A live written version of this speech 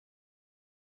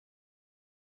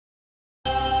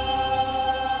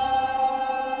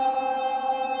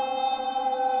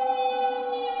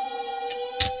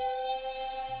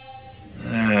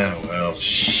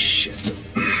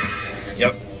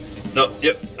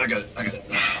I got it.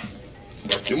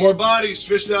 2 more bodies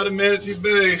fished out of Manatee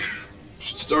Bay.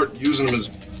 Should start using them as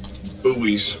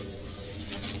buoys.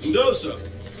 Mendoza,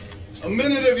 a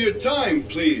minute of your time,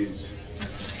 please.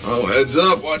 Oh, heads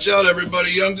up. Watch out, everybody.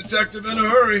 Young detective in a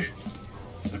hurry.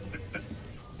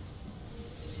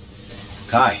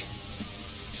 Kai.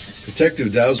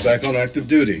 Detective Dow's back on active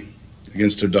duty.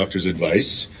 Against her doctor's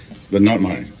advice, but not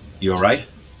mine. You all right?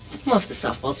 I'm off the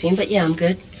softball team, but yeah, I'm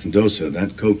good. Mendoza,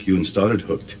 that coke you and Stoddard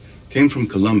hooked came from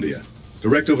Colombia,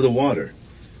 direct over the water.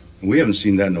 And we haven't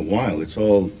seen that in a while. It's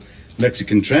all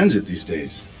Mexican transit these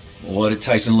days. What did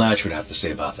Tyson Latchford have to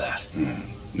say about that?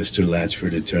 Mr.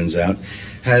 Latchford, it turns out,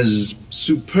 has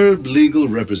superb legal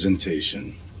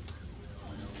representation.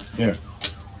 Here.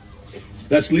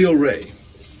 That's Leo Ray,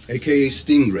 a.k.a.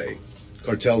 Stingray,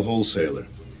 cartel wholesaler.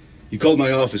 He called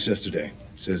my office yesterday.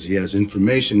 Says he has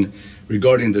information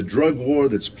regarding the drug war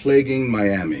that's plaguing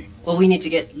Miami. Well, we need to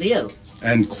get Leo.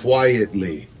 And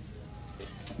quietly.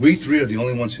 We 3 are the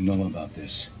only ones who know about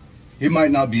this. It might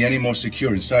not be any more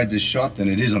secure inside this shop than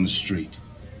it is on the street.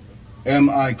 Am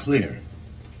I clear?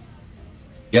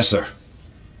 Yes, sir.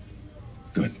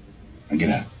 Good. Now get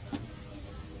out.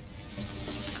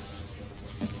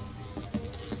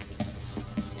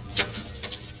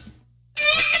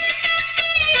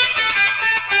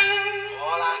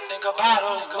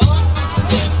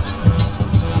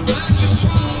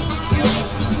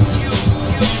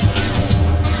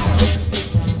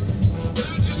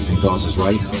 You think Dawes is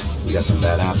right? We got some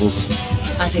bad apples?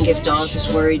 I think if Dawes is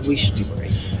worried, we should be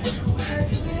worried.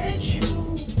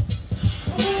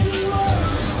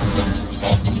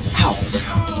 Ow.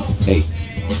 Hey,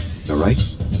 you all right?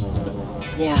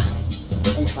 Yeah,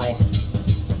 I'm fine.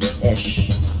 Ish.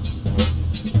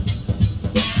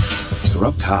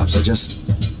 Corrupt cops,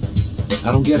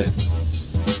 I don't get it.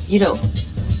 You don't.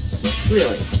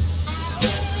 Really.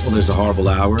 Well, there's the horrible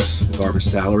hours, the garbage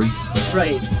salary.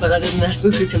 Right, but other than that,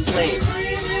 who could complain?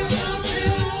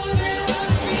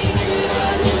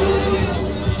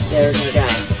 There's our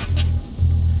guy.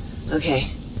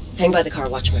 Okay, hang by the car,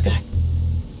 watch my back.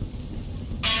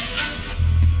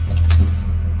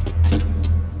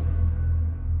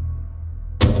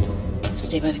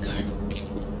 Stay by the car.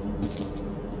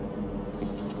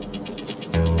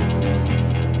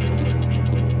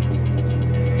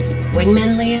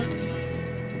 Wingman, Leo?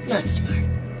 Not smart.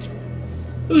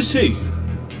 Who's he?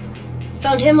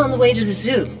 Found him on the way to the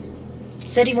zoo.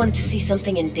 Said he wanted to see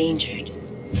something endangered.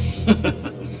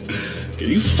 Can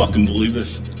you fucking believe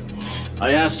this?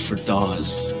 I asked for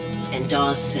Dawes. And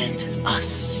Dawes sent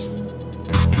us.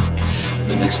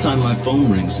 The next time my phone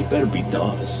rings, it better be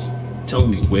Dawes.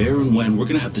 Telling me where and when we're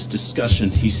gonna have this discussion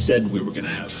he said we were gonna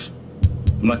have.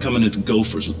 I'm not coming into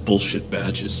Gophers with bullshit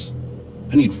badges.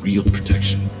 I need real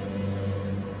protection.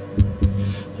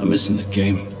 I'm missing the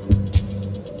game.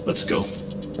 Let's go.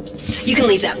 You can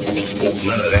leave that with me.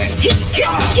 None of that.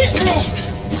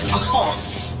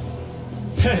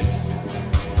 Hey,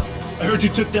 I heard you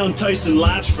took down Tyson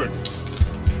Latchford.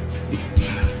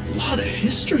 A lot of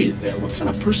history there. What kind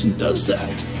of person does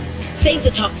that? Save the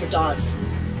talk for Dawes.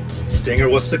 Stinger,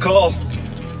 what's the call?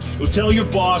 Go tell your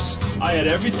boss I had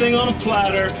everything on a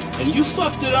platter and you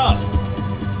fucked it up.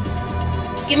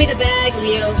 Give me the bag,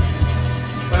 Leo,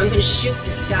 or I'm gonna shoot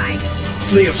this guy.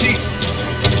 Leo, Jesus!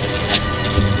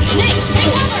 Nick,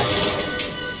 take cover!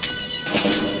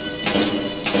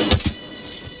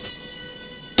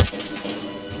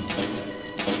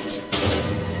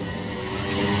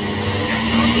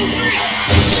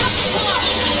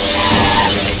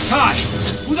 Kai!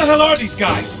 Who the hell are these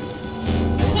guys?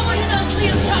 Someone who knows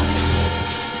Leo's tough.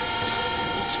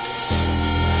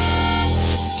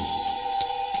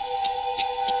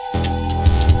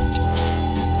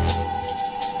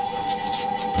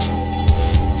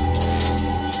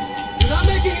 You're not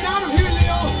making it out of here,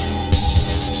 Leo!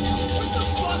 What the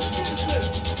fuck is this?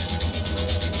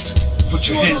 Put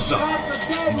your hands up.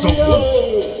 Don't Don't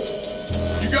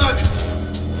You got it.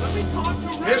 Let me talk to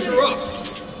Ray. Hands are up.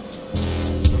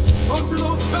 Talk to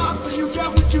those cops and you get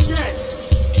what you get.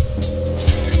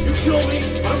 You kill me,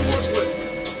 I'm worthless.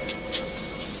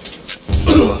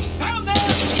 Down there!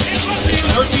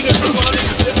 13 different bodies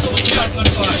and pistol and shotgun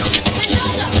fire.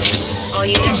 All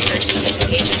units are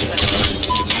engagement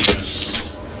questions.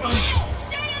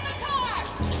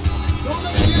 Don't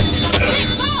let me get you.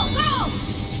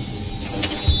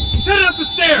 Set it up the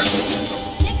stairs!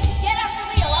 Get after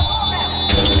Leo, I'll go around.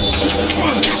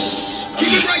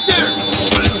 Keep it right there.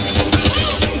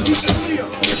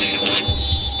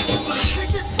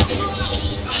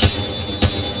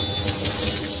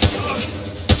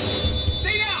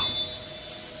 Stay down!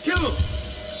 Kill him!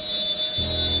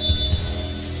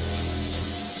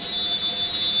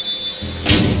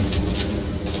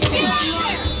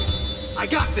 I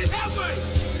got this. Help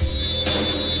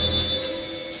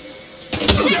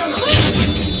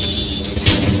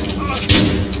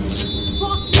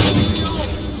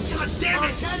God damn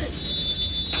it! Get it!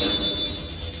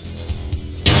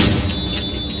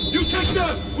 You take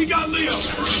them! We got Leo!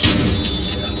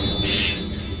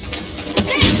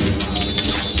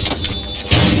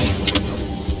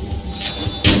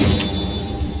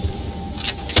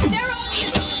 They're on you!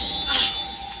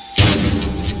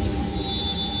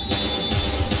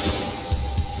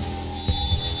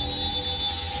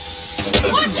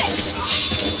 Watch it!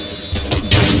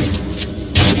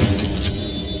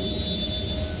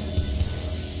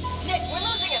 Nick, we're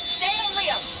losing him. Stay on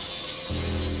Leo.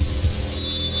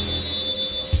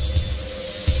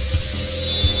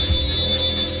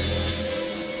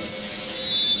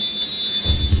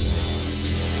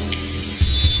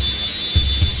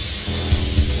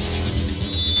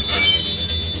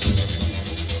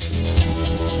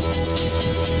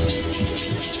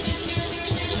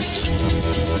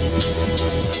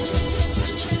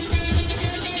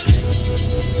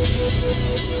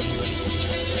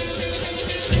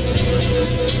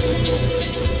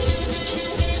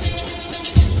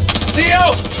 Theo!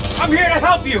 I'm here to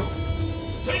help you!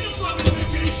 Take a fucking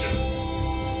vacation!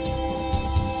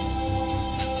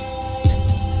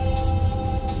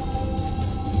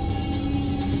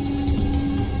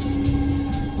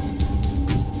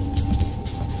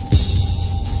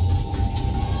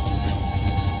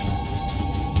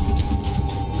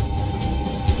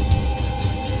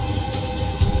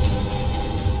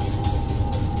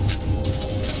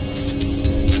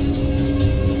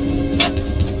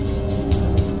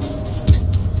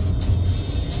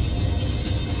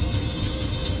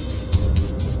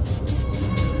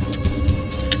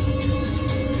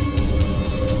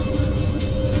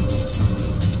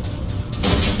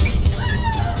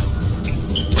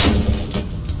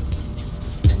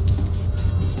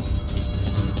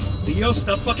 Leo,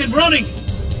 stop fucking running!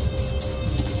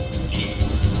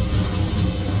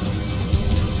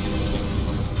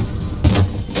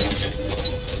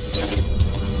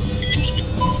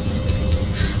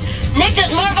 Nick,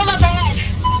 there's more of them up ahead!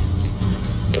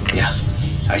 Yeah,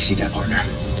 I see that, partner.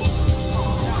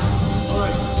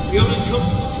 Alright, the other come,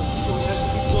 so it has to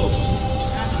be close.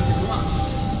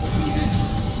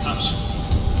 After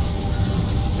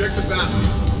the Check garage. the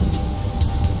baskets.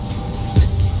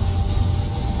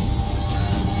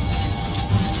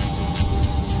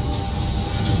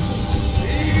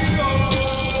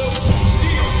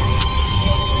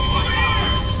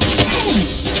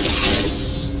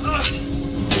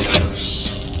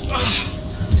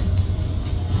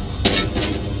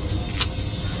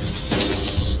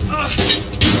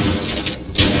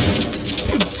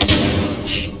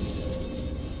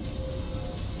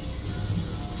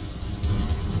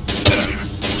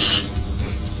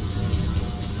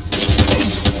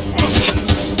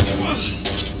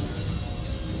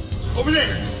 Over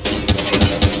there!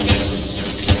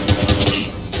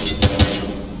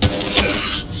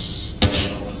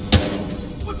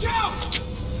 Watch out!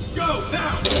 Go,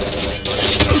 now!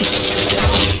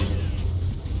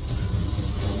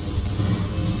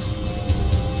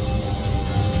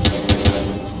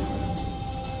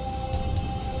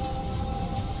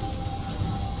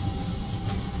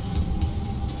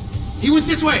 He went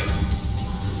this way!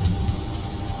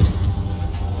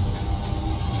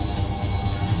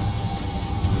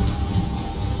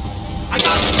 I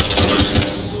got him!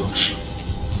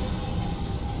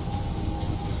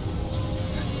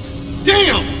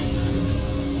 Damn!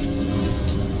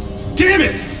 Damn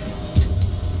it!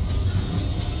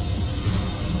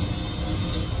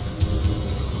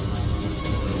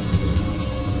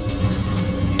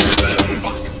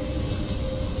 Fuck!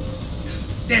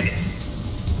 Damn it!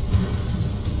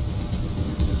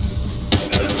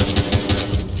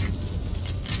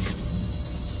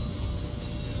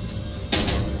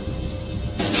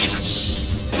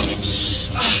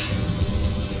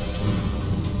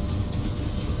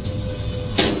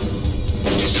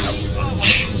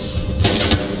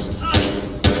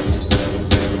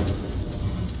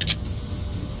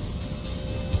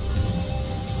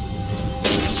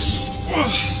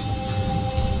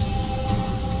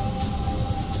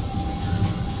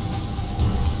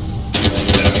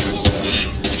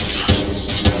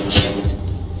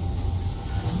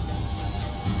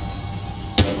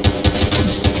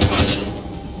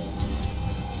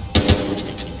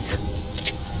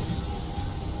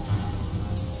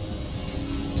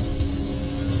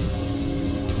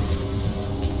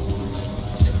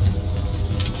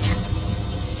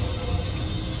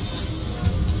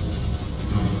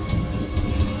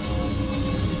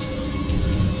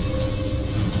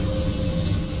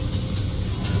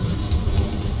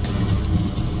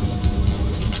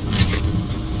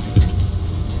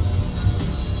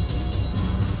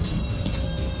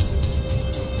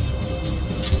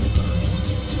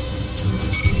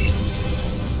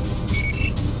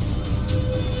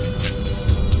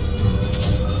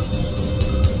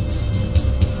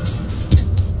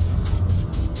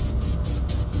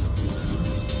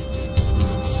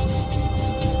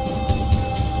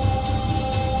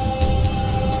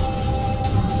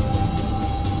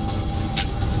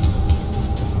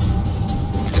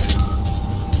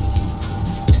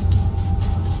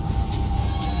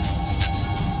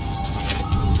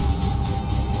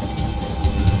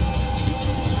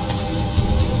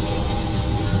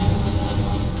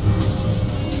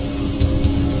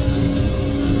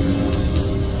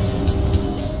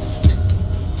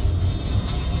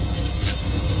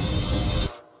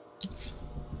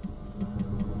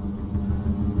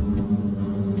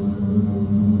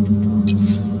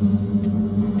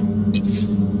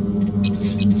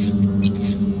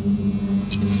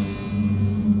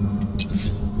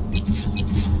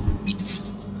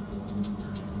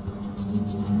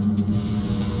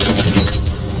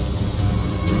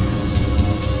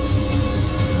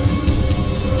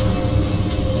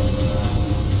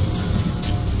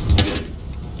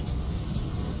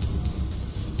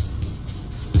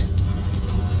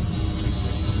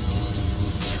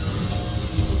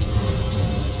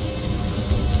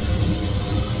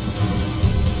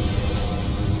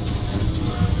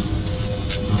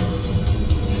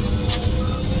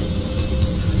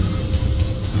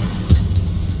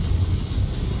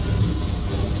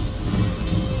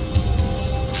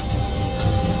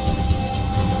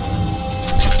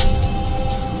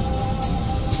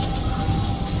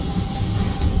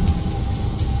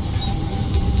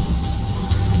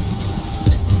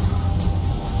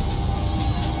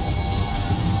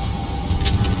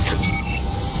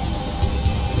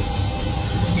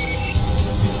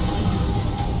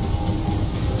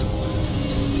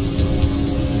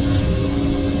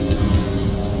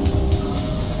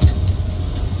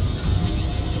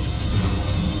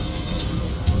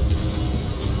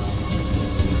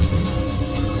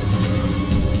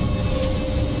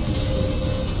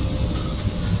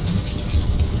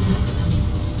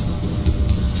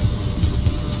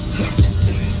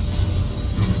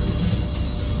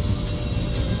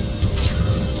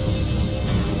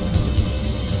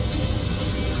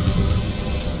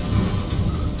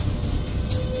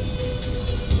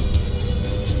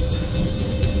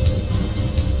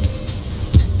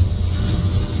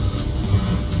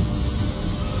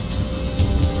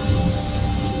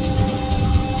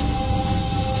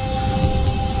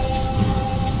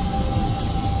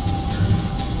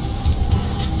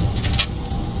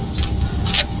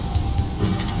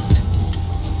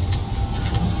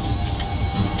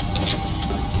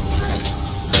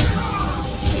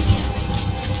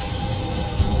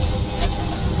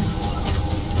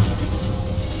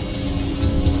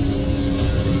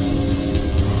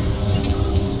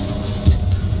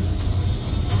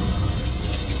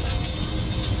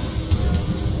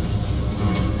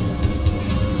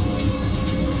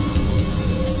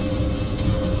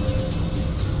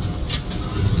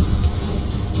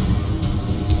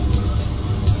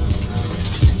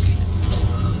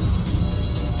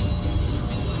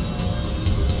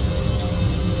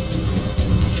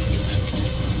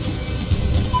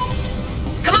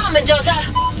 Mendoza!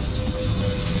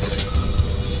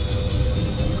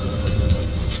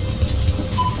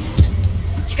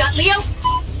 You got Leo?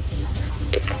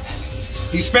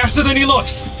 He's faster than he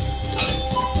looks.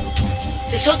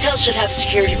 This hotel should have a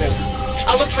security room.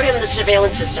 I'll look for him in the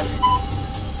surveillance system.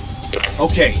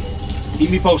 Okay. Keep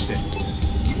me posted.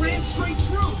 He ran straight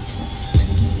through.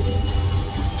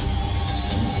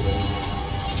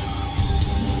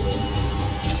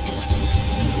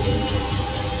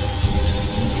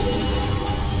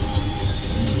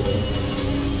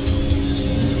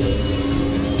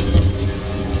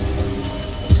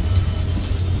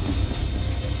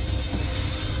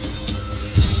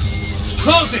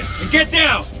 Close it and get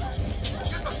down!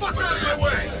 Get the fuck out of my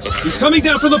way! He's coming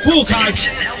down from the pool, Kai!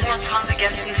 Attention Elmore Plaza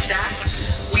guests and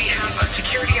staff. We have a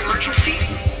security emergency.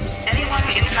 Anyone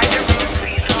inside the room,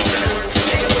 please hold the door and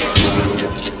stay away from the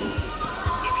window.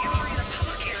 If you are in a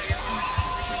public area,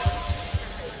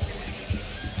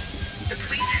 the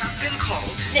police have been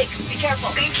called. Nick, be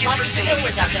careful. Thank you Lots for of staying civilians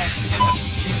with out us.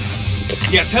 there.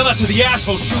 Yeah, tell that to the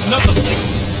asshole shooting up the place!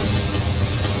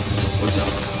 What's up?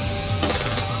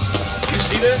 Did you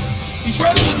see that? He's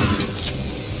running!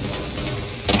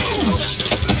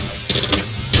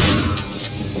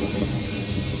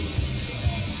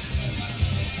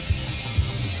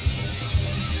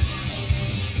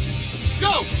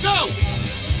 Go! Go!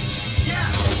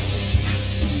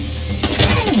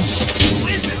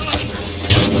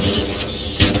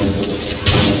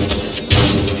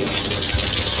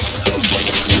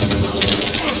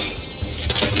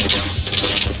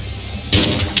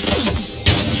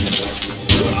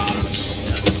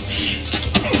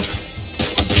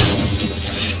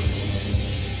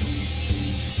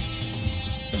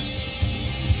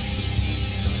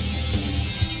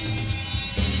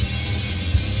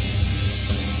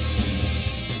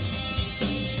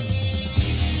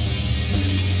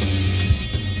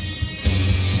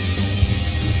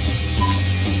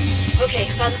 Okay,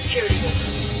 found the security room.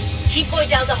 Keep going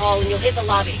down the hall and you'll hit the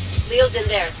lobby. Leo's in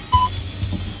there.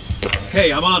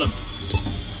 Okay, I'm on him.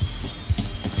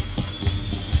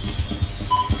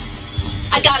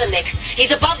 I got him, Nick.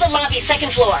 He's above the lobby,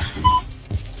 second floor.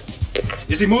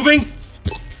 Is he moving?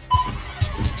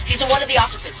 He's in one of the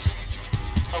offices.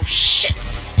 Oh, shit.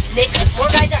 Nick, more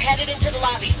guys are headed into the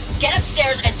lobby. Get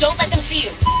upstairs and don't let them see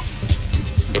you.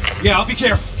 Yeah, I'll be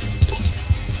careful.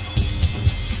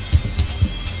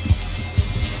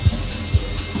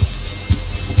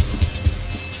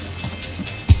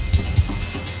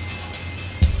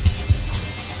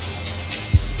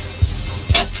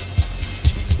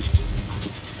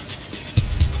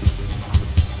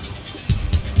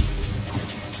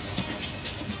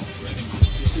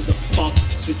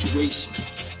 situation.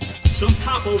 Some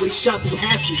cop already shot through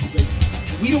half this place.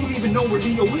 We don't even know where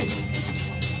Leo is.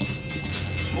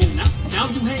 Oh, now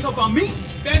you hang up on me?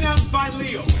 Stand out and find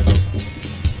Leo.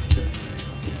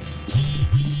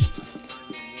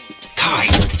 Kai,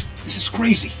 this is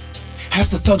crazy. Half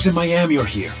the thugs in Miami are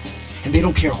here, and they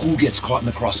don't care who gets caught in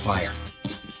the crossfire.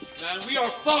 Man, we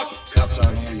are fucked. Cops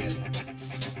aren't here yet.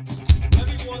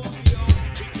 Everyone's Leo,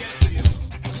 we get Leo.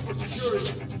 For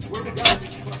security, where we got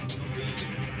these trucks?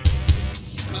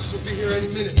 Cops will be here any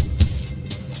minute.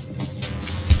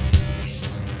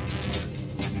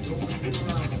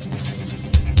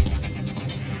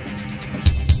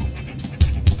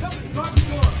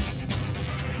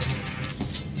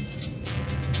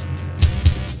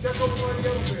 Step over one of the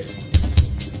elevators.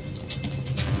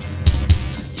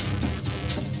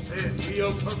 Hey, Leo,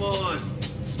 come on.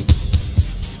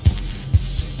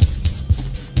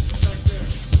 Back there.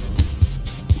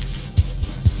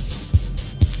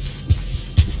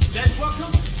 That truck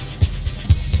coming?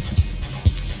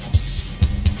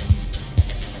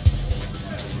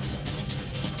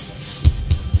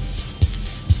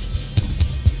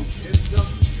 It's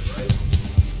something, right?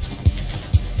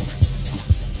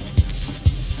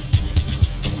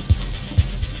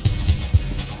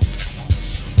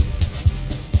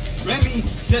 Remy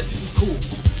said to be cool.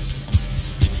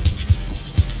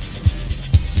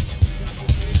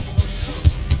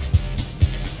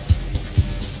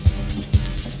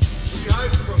 Where you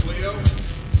hiding from, Leo?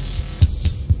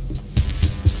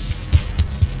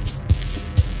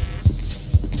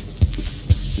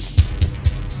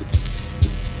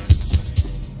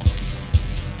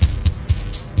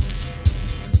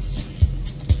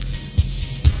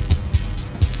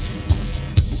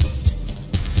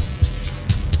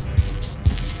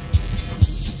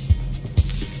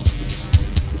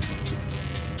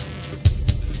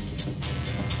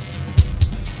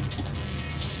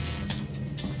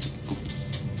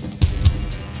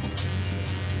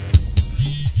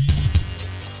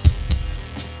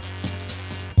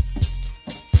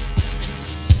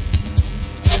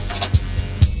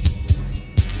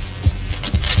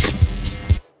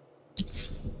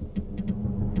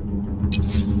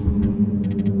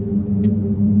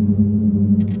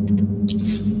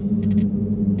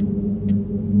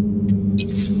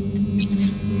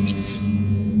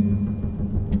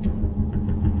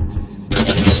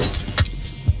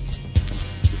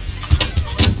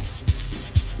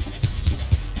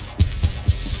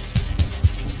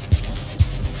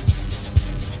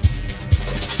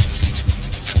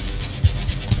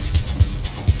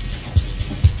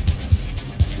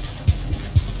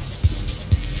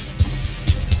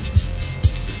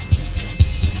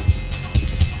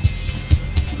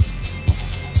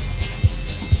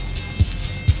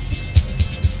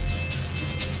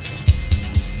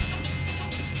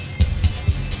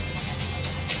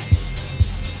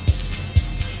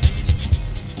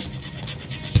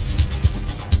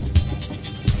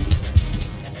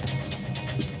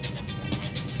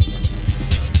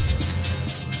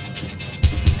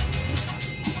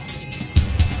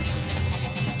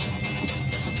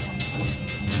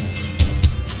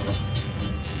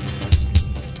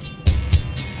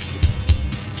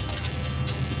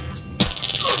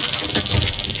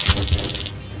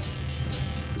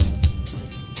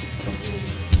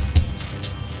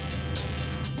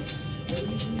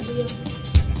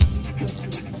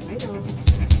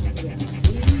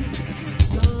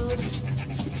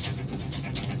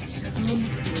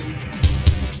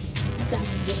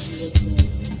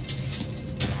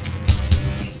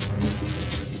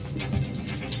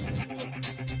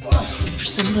 For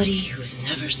somebody who's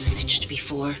never snitched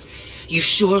before, you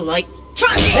sure like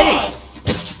trucking! Hey!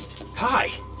 Kai!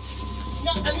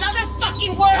 Not another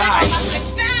fucking word Kai. about my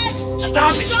badge!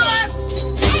 Stop it! Does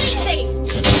anything!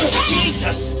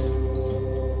 Jesus!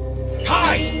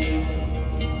 Kai!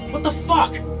 What the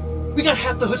fuck? We got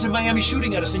half the hoods in Miami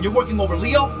shooting at us and you're working over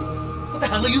Leo? What the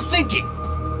hell are you thinking?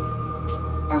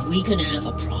 Are we gonna have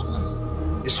a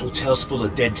problem? This hotel's full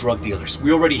of dead drug dealers.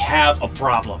 We already have a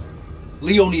problem.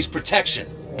 Leo needs protection.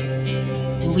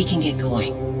 Then we can get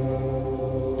going.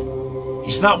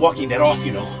 He's not walking that off,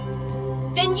 you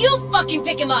know. Then you fucking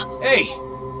pick him up! Hey!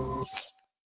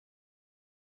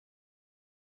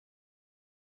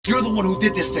 You're the one who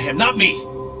did this to him, not me!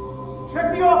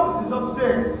 Check the offices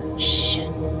upstairs.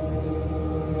 Shit.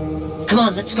 Come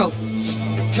on, let's go.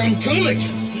 I'm coming!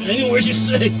 Anywhere you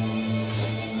say.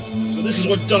 So this is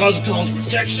what Dawes calls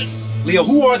protection? Leo,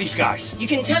 who are these guys? You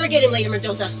can interrogate him later,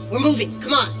 Mendoza. We're moving.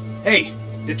 Come on. Hey,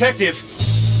 detective!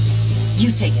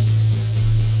 You take it.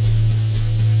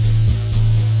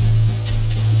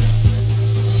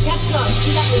 Captain,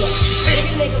 see that Leo. We're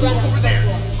gonna make a run out of that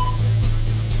door.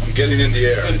 getting in the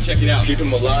air. Gotta check it out. Keep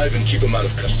him alive and keep him out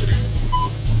of custody.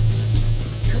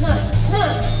 Come on, come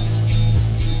on.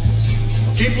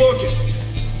 Keep looking.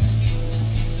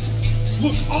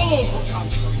 Look all over.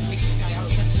 Take this guy out.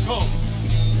 Let's go.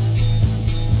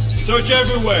 Search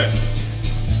everywhere.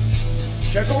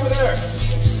 Check over there.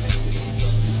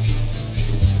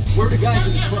 Where are the guys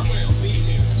in the truck?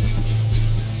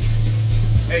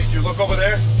 Hey, did you look over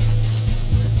there?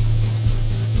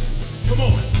 Come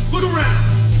on, look around.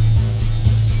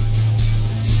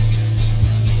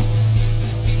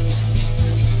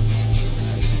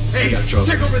 Hey,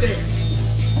 check over there.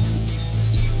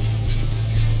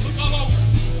 Look all over.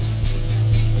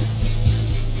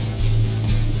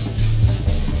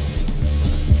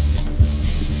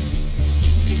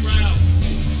 Look around.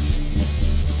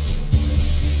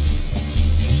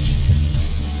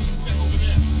 Check over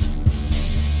there.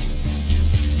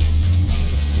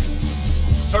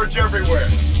 Search everywhere.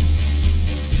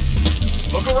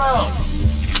 Look around.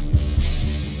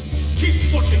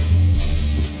 Keep looking.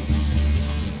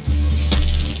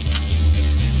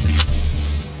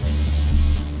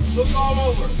 Look all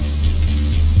over.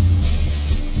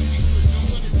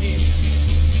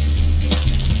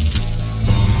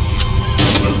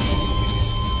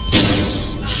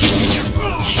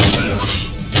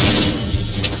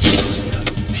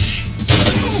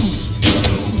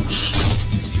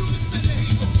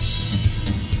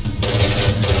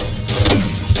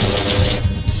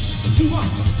 Move up.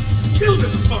 Kill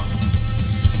this fucker.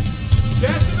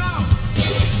 Gas him out.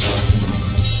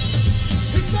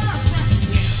 Hit back.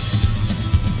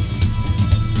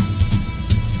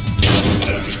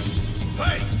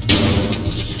 Hey.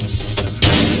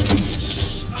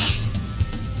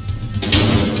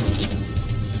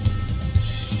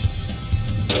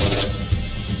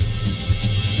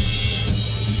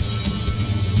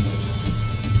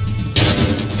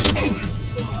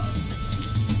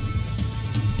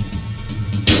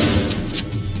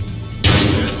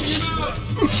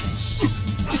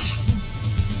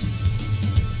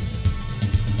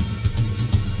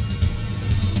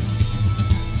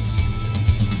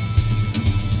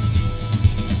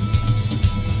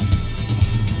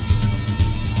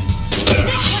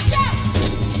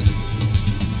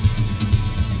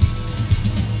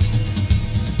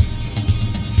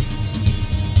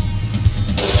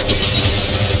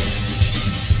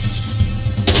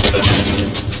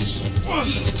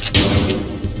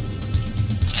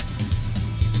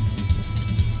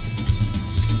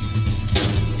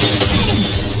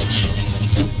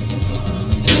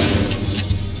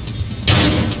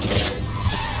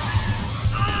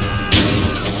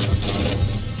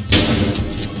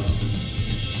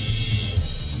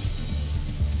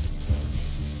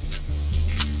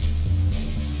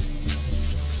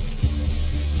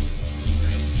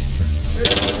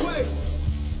 Wait.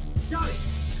 Got it.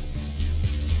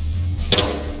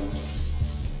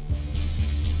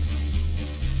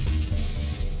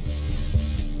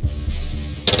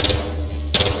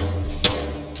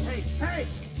 Hey, hey.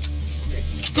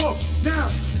 Go, now.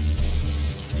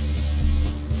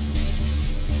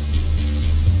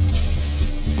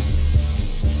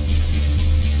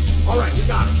 All right, we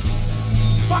got it.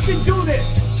 Fucking do this.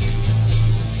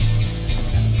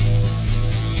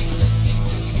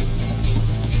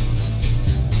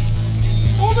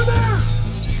 Over there.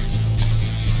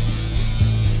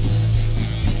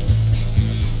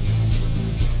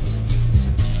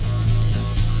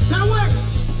 That way.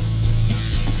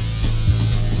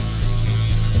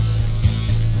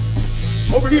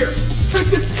 Over here. Pick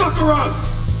this fucker up.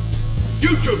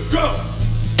 You two, go.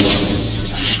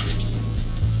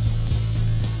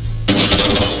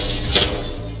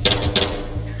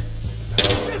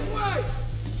 This way.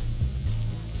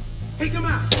 Take him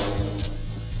out.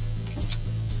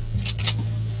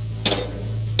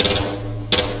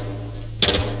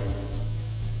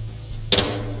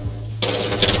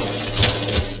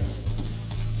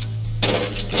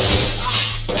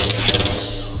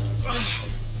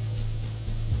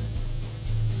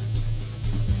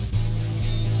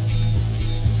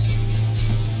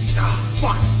 Ah,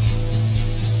 fuck.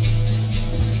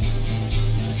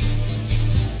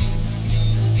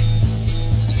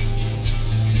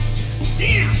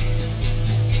 Damn.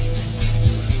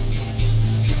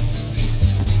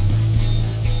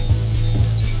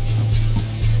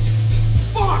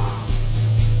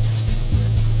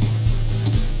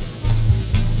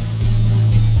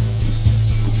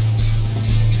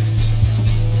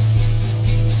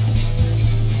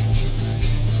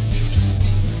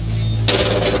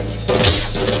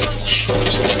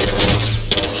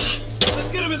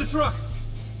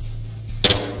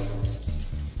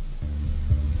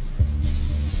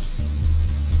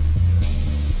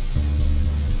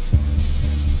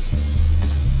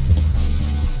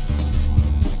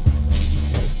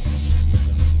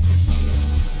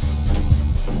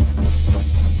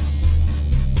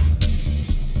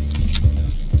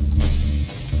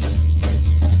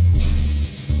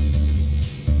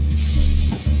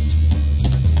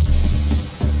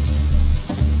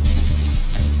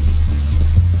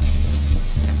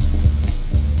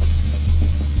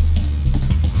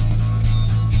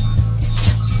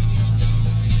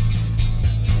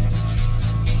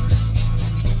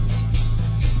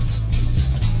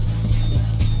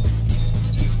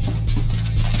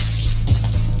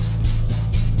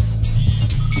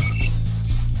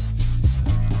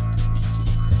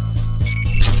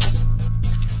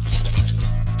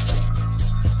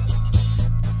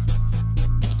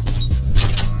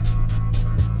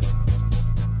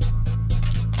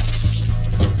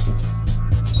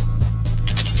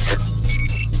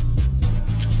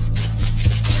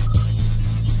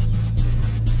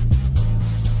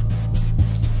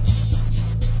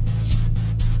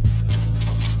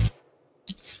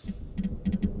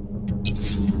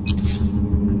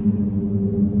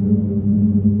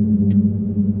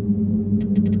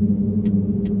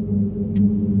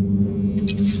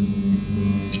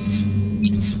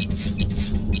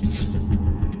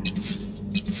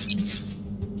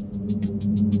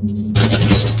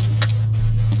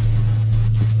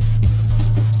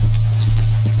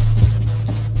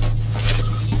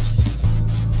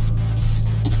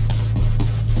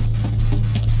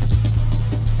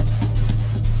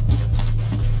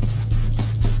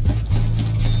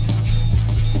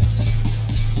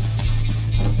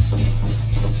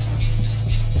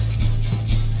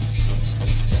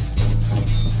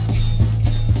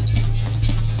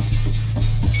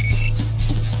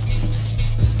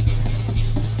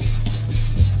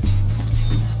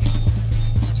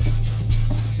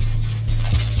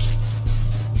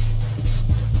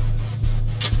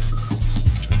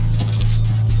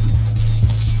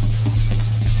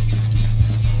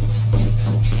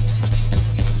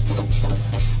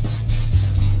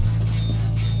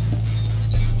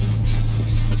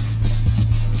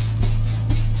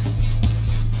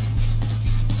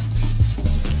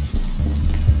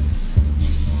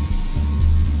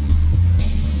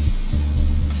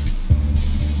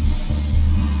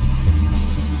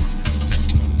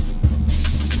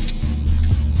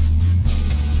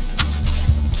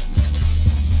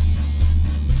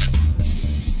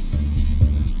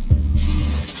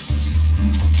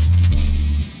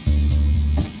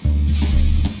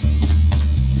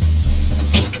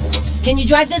 Can you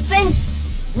drive this thing?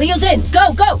 Leo's in.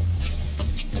 Go, go!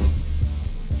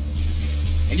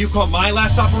 And you call my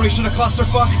last operation a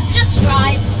clusterfuck? Just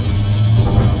drive.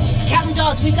 Captain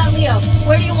Dawes, we've got Leo.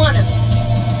 Where do you want him?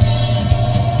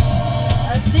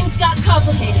 Things got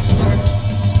complicated, sir.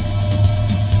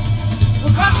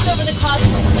 We're crossing over the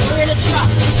causeway. We're in a truck.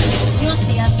 You'll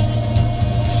see us.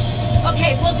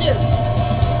 Okay, we'll do.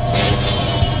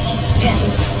 He's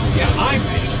pissed. Yeah, I'm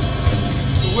pissed.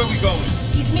 So where we going?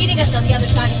 He's meeting us on the other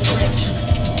side of the bridge.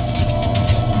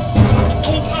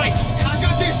 Hold tight! I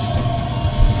got this!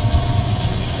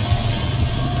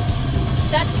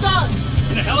 That's Dawes.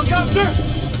 In a helicopter?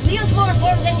 Leo's more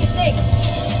informed than you think.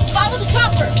 Follow the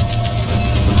chopper!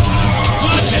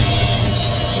 Watch it!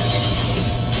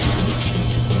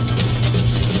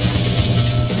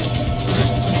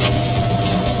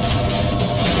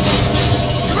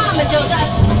 Come on, Mendoza!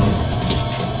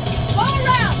 Go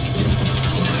around!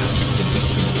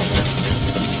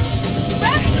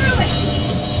 Back through it!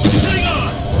 Hang on!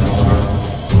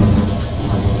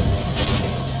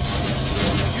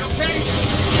 You okay?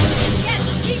 Yeah,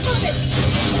 just keep moving!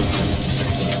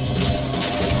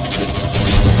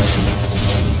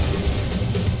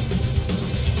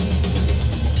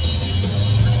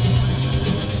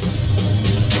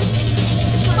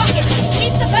 Fuck it!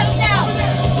 Keep the pedal down!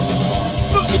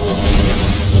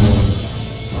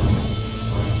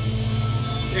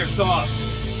 Here's Dawes.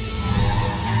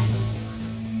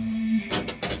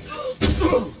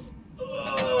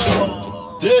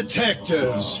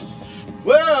 Detectives!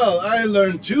 Well, I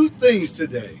learned 2 things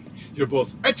today. You're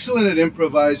both excellent at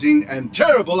improvising and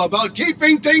terrible about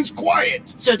keeping things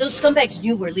quiet. Sir, those scumbags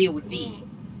knew where Leo would be.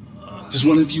 Does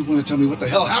one of you want to tell me what the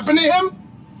hell happened to him?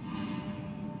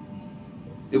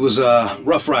 It was a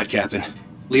rough ride, Captain.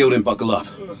 Leo didn't buckle up.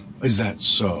 Is that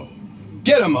so?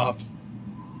 Get him up!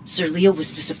 Sir, Leo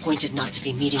was disappointed not to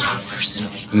be meeting you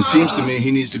personally. And it seems to me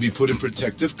he needs to be put in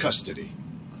protective custody.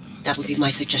 That would be my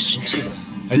suggestion, too.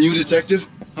 And you, detective?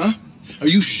 Huh? Are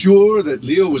you sure that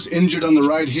Leo was injured on the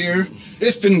ride here?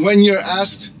 If and when you're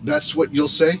asked, that's what you'll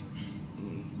say?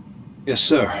 Yes,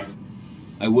 sir.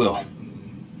 I will.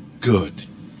 Good.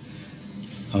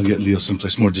 I'll get Leo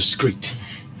someplace more discreet.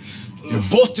 You're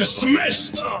both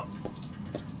dismissed!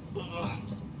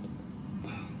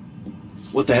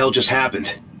 What the hell just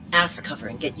happened? Ass cover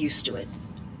and get used to it.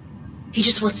 He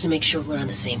just wants to make sure we're on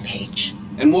the same page.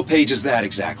 And what page is that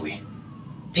exactly?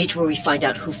 Page where we find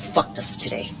out who fucked us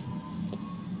today.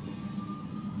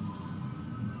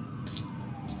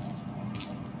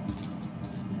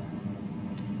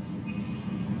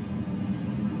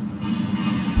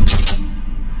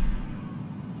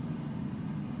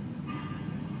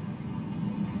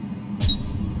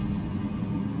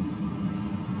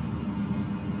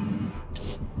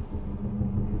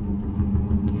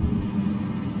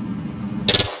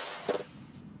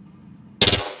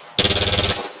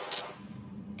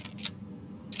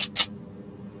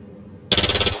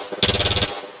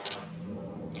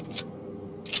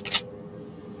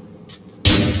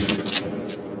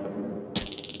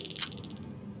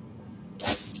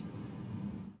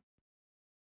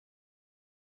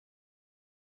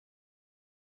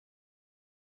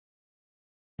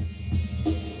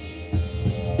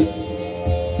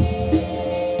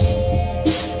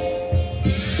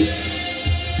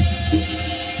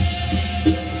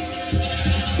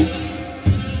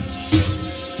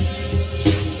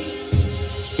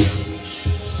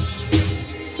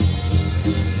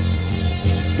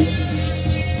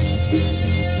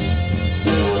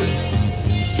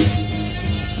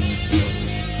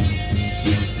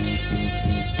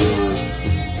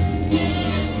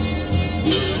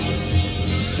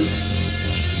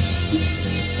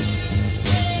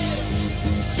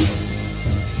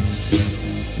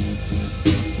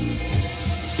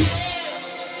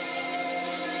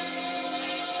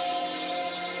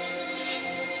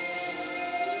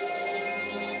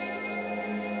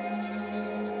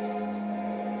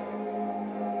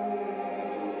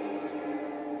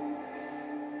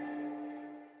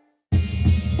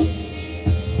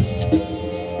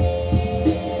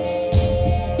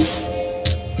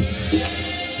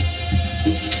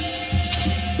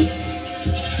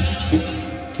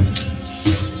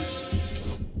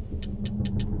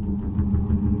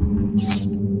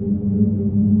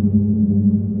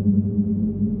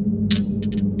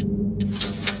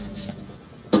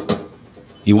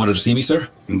 You wanted to see me, sir?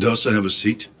 Mendoza, have a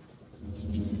seat.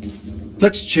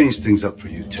 Let's change things up for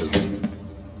you two.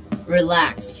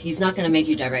 Relax. He's not gonna make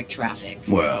you direct traffic.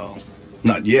 Well,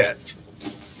 not yet.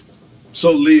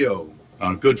 So Leo,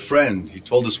 our good friend, he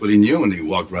told us what he knew and he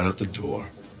walked right out the door.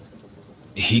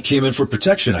 He came in for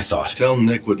protection, I thought. Tell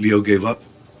Nick what Leo gave up.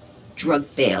 drug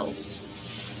bales.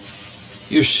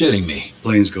 You're shitting me.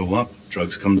 Planes go up,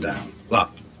 drugs come down.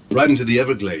 Up. Right into the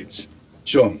Everglades.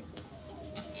 Show 'em.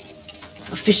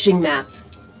 A fishing map.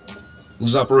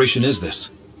 Whose operation is this?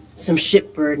 Some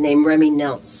shipbird named Remy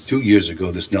Neltz. 2 years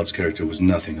ago, this Neltz character was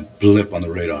nothing, a blip on the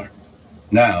radar.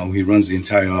 Now, he runs the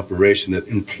entire operation that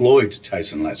employed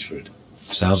Tyson Latchford.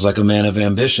 Sounds like a man of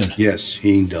ambition. Yes,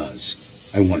 he does.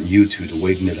 I want you two to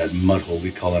wade into that mud hole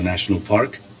we call a national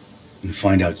park and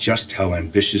find out just how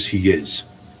ambitious he is.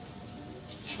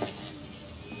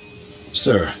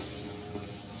 Sir,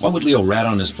 why would Leo rat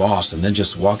on his boss and then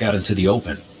just walk out into the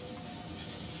open?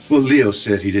 Well, Leo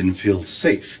said he didn't feel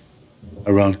safe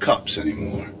around cops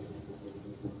anymore.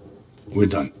 We're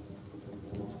done.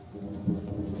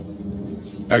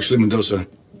 Actually, Mendoza,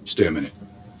 stay a minute.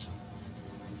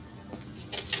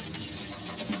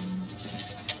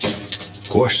 Of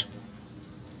course.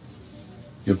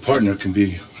 Your partner can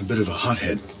be a bit of a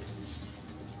hothead.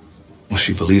 Well,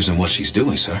 she believes in what she's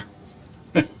doing, sir.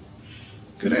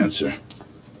 Good answer.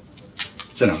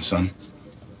 Sit down, son.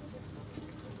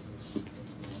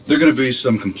 There are going to be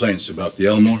some complaints about the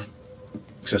Elmore.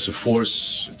 Excessive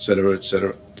force, etc.,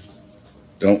 etc.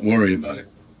 Don't worry about it.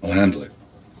 I'll handle it.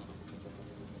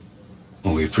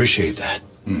 Well, we appreciate that.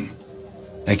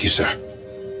 Thank you, sir.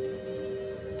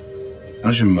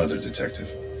 How's your mother, Detective?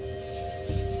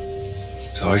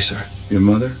 Sorry, sir. Your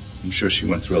mother? I'm sure she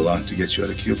went through a lot to get you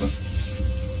out of Cuba.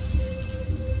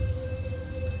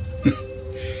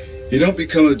 You don't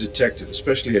become a detective,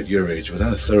 especially at your age,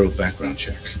 without a thorough background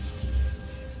check.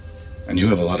 And you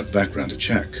have a lot of background to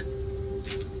check.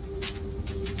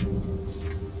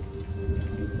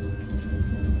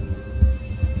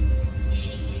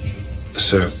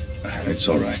 Sir, it's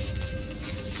all right.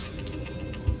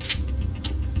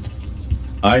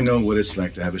 I know what it's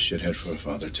like to have a shithead for a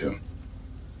father, too.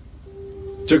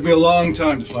 Took me a long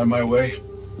time to find my way.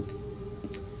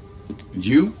 And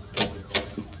you?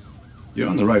 You're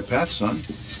on the right path, son.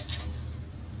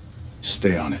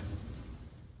 Stay on it.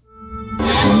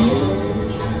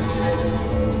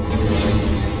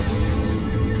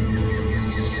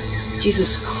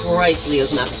 Jesus Christ,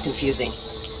 Leo's map is confusing.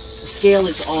 The scale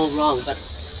is all wrong, but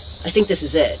I think this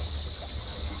is it.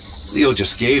 Leo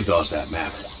just gave Dawes that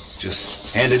map. Just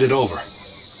handed it over.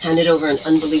 Handed over an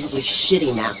unbelievably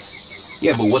shitty map.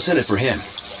 Yeah, but what's in it for him?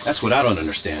 That's what I don't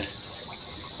understand.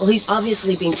 Well, he's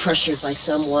obviously being pressured by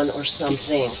someone or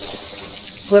something.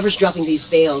 Whoever's dropping these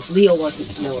bales, Leo wants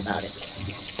us to know about it.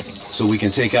 So we can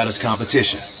take out his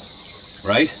competition,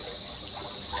 right?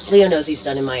 Leo knows he's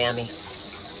done in Miami.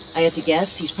 I had to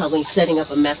guess he's probably setting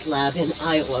up a meth lab in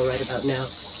Iowa right about now.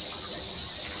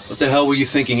 What the hell were you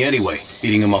thinking anyway,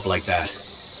 beating him up like that?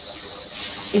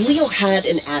 Leo had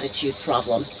an attitude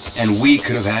problem. And we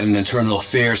could have had an internal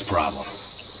affairs problem.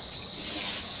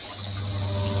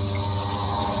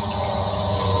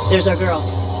 There's our girl.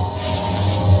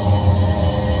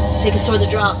 Take us toward the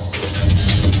drop.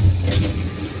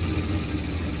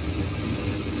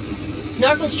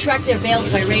 Narcos track their bales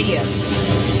by radio.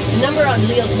 The number on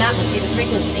Leo's map must be the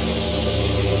frequency.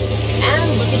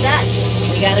 And look at that.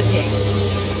 We got a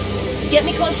ping. Get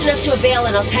me close enough to a bale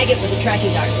and I'll tag it with a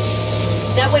tracking dart.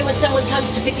 That way when someone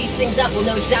comes to pick these things up, we'll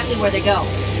know exactly where they go.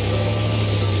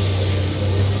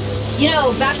 You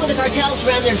know, back when the cartels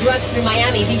ran their drugs through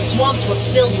Miami, these swamps were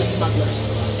filled with smugglers.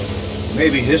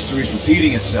 Maybe history's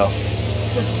repeating itself.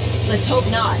 Let's hope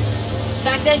not.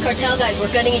 Back then, cartel guys were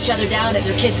gunning each other down at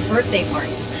their kids' birthday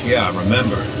parties. Yeah, I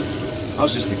remember. I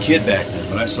was just a kid back then,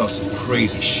 but I saw some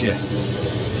crazy shit.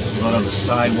 Run on the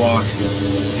sidewalk,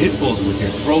 hit bulls with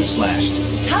your throat slashed.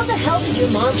 How the hell did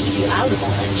your mom keep you out of all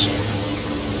that shit?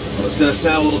 Well, it's gonna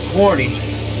sound a little corny.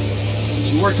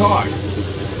 She worked hard.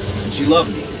 And she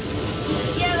loved me.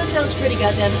 Yeah, that sounds pretty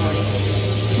goddamn corny.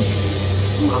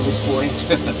 Mama's point.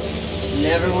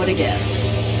 Never would have guessed.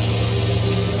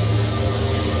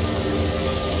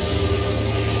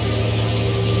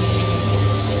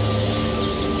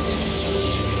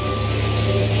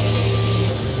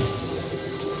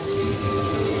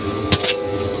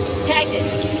 Tagged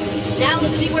it. Now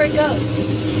let's see where it goes.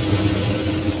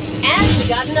 And we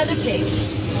got another pig.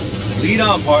 Lead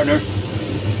on, partner.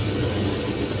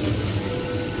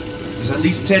 There's at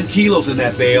least 10 kilos in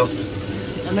that bale.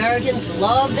 Americans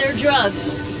love their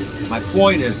drugs. My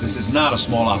point is, this is not a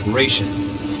small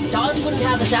operation. Dawes wouldn't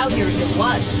have us out here if it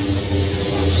was.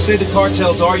 Just say the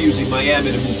cartels are using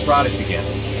Miami to move product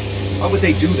together. Why would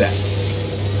they do that?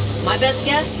 My best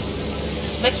guess?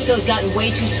 Mexico's gotten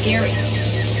way too scary.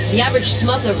 The average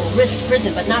smuggler will risk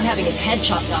prison, but not having his head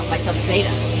chopped off by some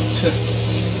Zeta.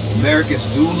 Americans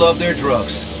do love their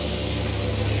drugs.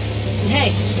 And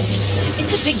hey,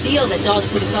 it's a big deal that Dawes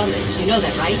put us on this. You know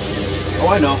that, right? Oh,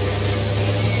 I know.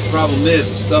 The problem is,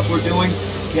 the stuff we're doing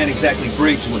can't exactly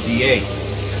bring to a DA.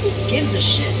 Who gives a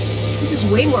shit? This is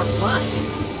way more fun.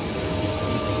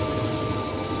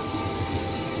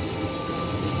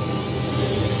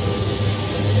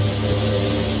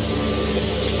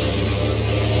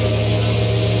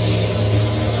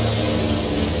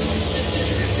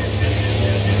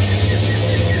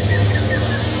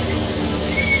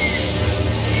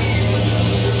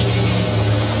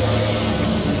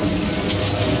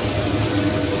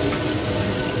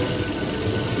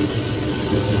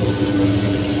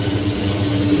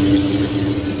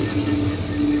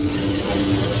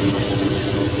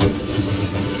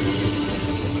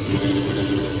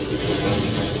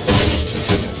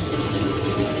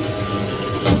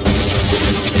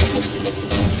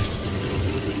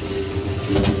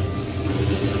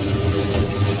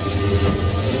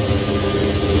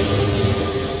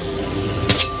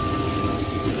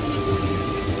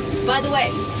 By the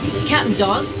way, Captain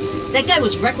Dawes, that guy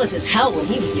was reckless as hell when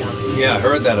he was young. Yeah, I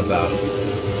heard that about him.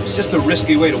 It's just a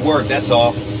risky way to work, that's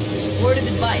all. Word of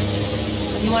advice.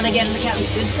 You want to get on the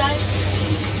captain's good side?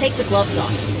 Take the gloves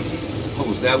off. Oh,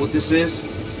 is that what this is?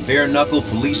 Bare-knuckle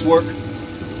police work?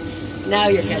 Now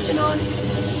you're catching on.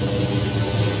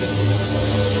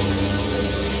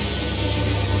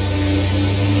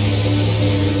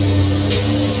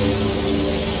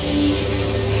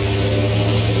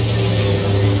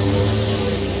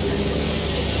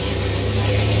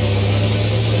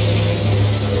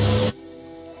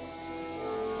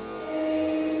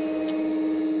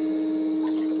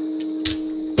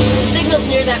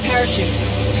 Near that parachute.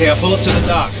 Okay, I'll pull up to the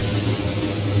dock.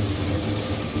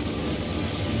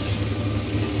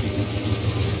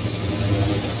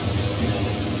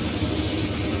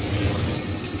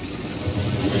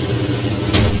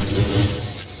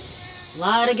 A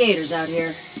lot of gators out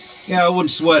here. Yeah, I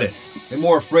wouldn't sweat it. They're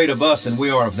more afraid of us than we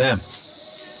are of them.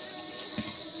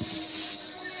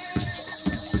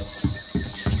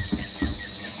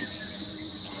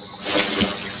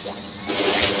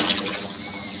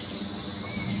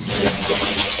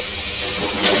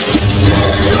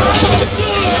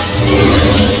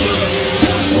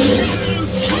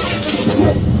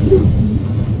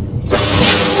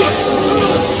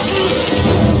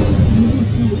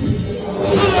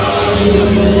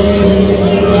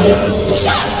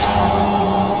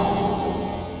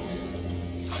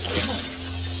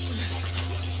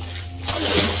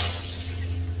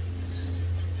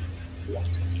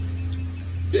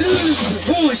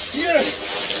 Holy shit!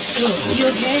 You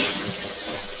okay?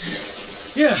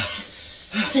 Yeah.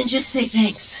 Then just say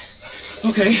thanks.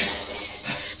 Okay.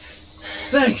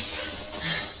 Thanks.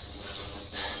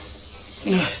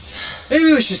 Maybe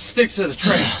we should stick to the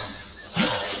train.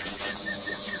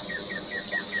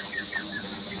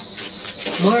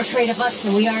 More afraid of us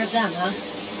than we are of them, huh?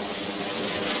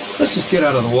 Let's just get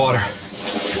out of the water.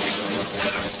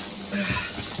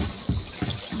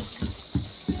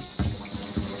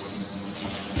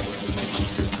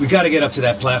 We gotta get up to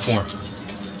that platform.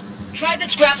 Try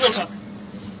this grappling hook.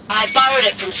 I borrowed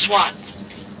it from SWAT.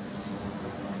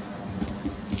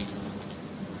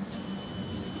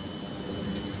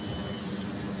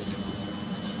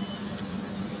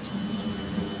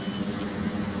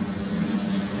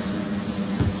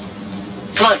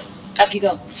 Come on, up you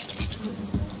go.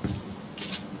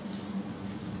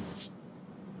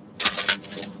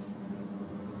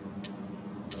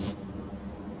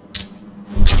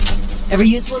 Ever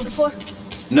used one before?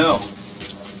 No.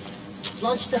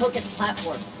 Launch the hook at the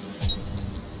platform.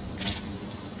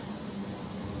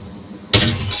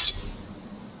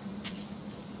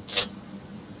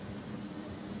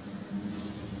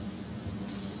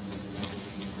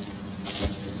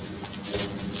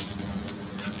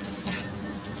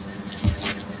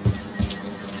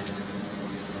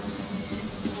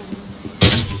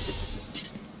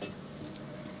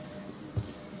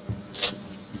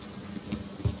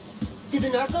 Did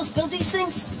the narcos build these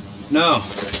things? No.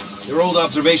 They're old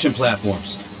observation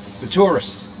platforms. For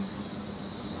tourists.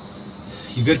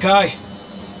 You good, Kai?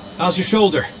 How's your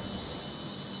shoulder?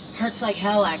 Hurts like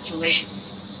hell, actually.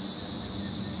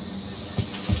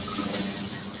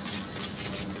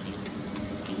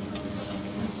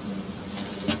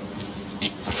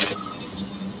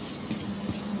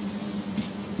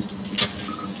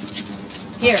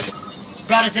 Here.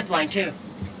 Brought a zipline, too.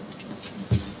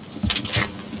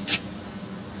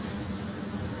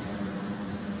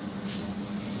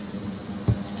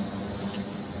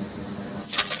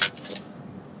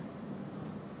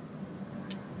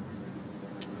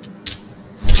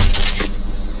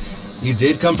 You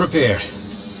did come prepared.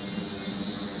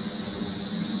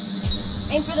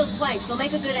 Aim for those planks, they'll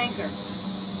make a good anchor.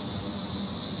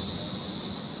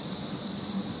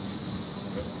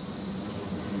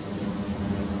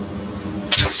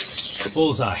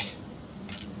 Bullseye.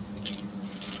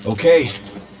 Okay,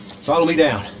 follow me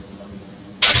down.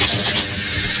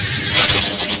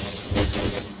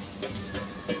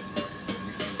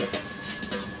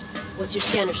 What's your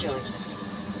scanner showing?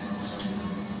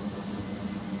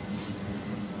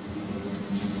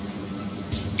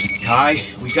 Kai,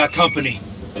 we got company.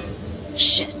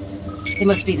 Shit. They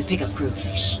must be the pickup crew.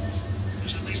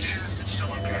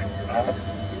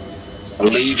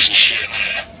 Believes in shit.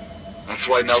 That's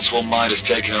why Nelsville Mine is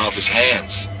taking it off his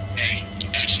hands. Hey,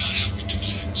 that's not how we do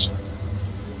things.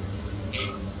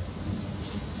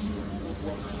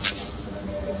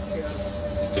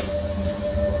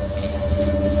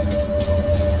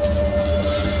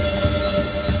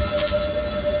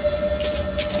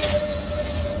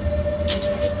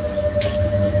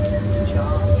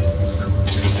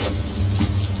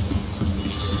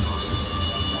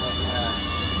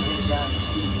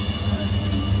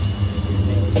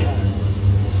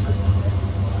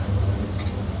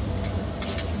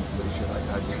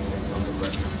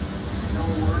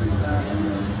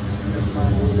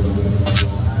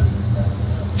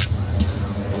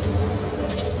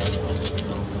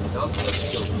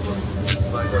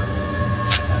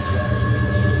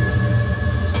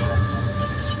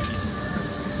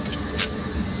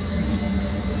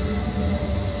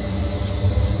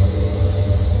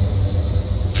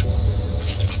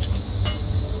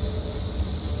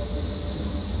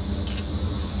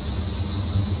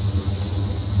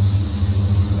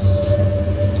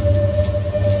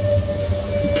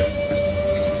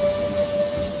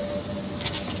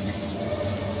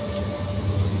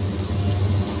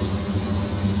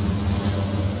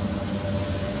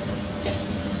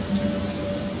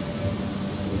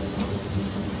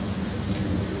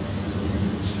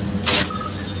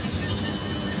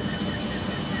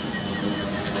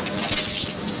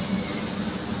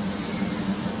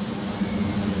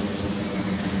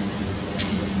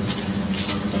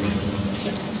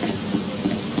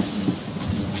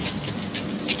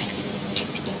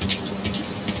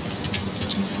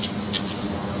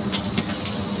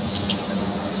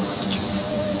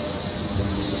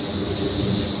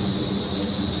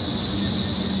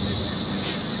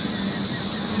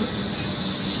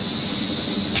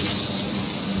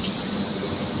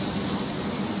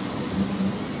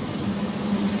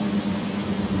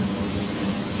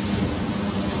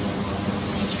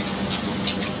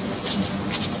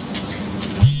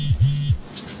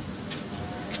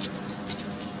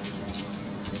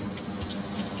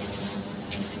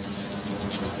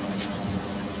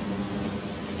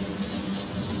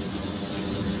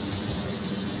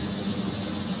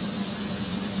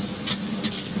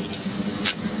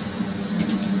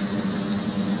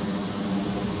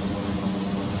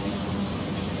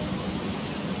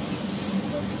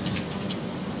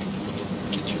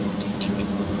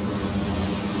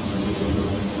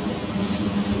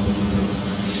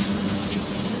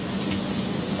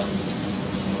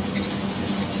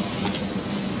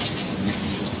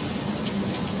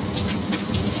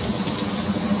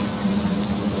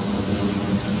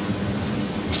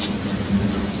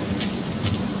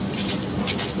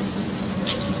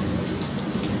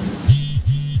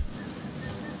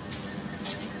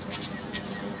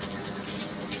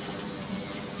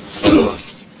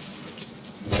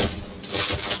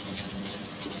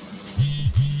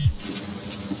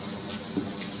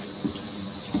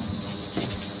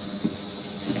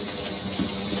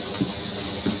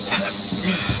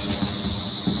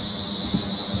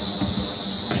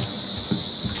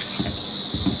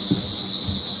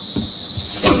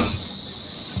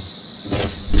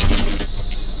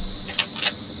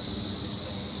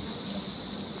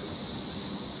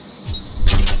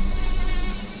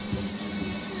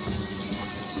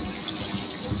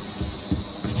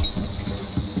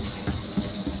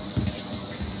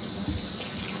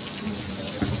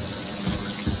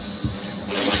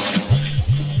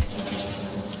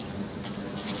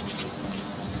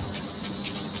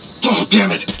 Oh,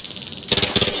 damn it!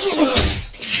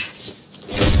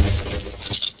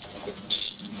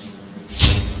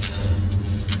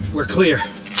 We're clear.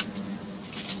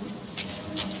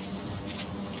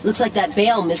 Looks like that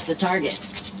bale missed the target.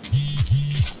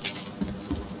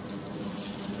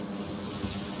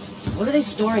 What are they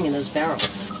storing in those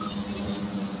barrels?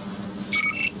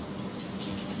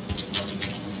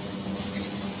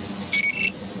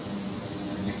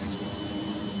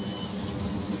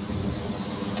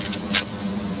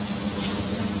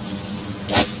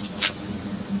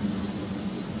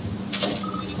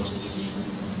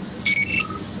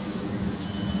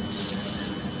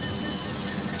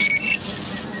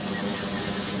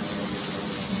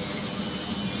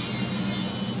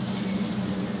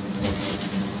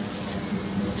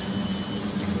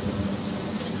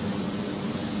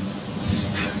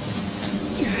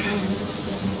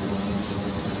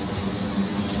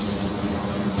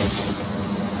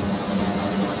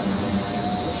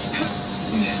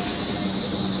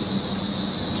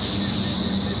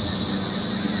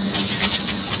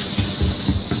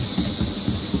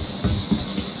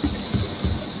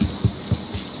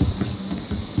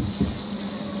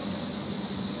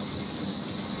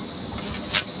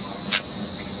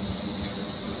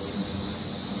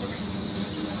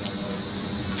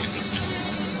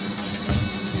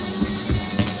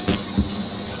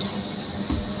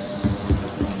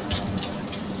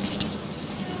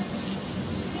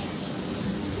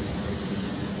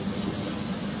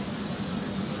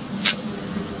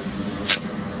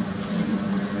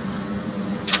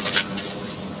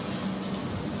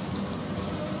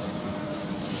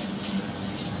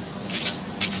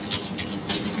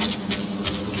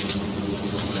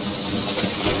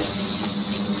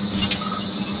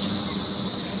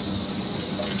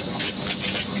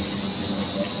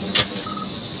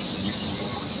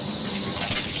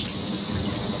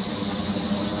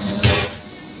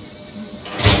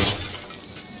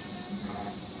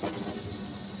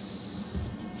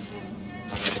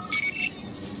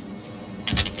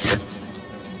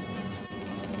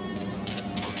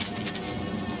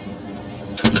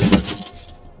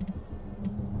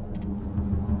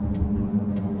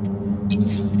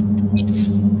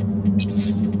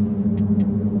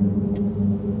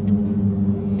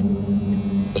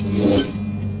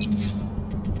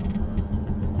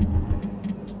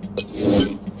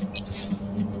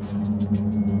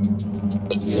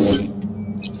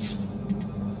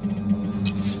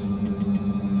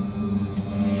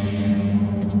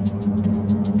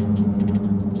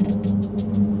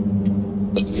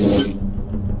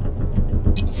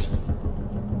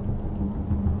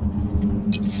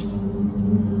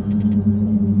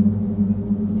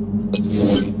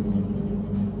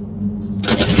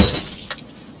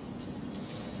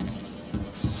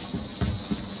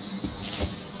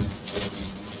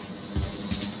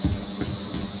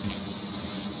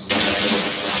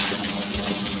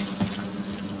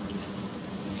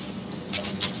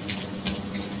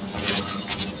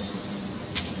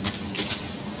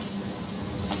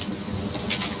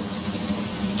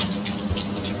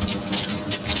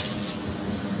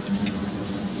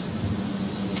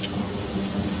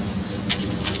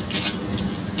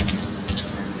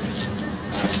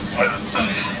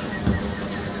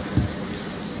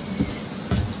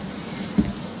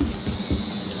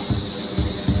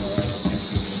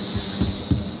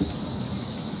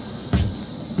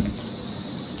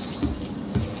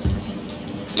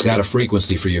 Got a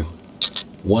frequency for you.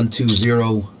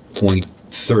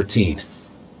 120.13.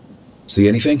 See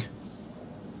anything?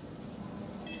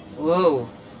 Whoa.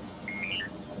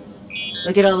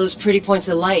 Look at all those pretty points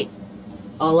of light.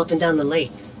 All up and down the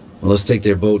lake. Well, let's take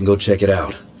their boat and go check it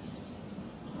out.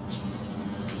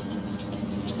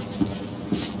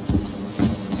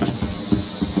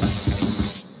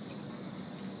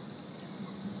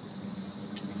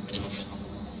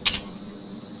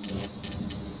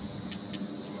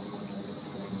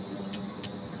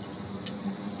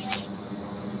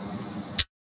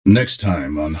 Next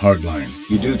time on Hardline.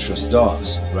 You do trust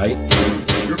Dawes, right?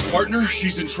 Your partner,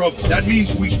 she's in trouble. That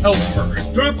means we help her.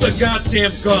 Drop the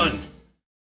goddamn gun!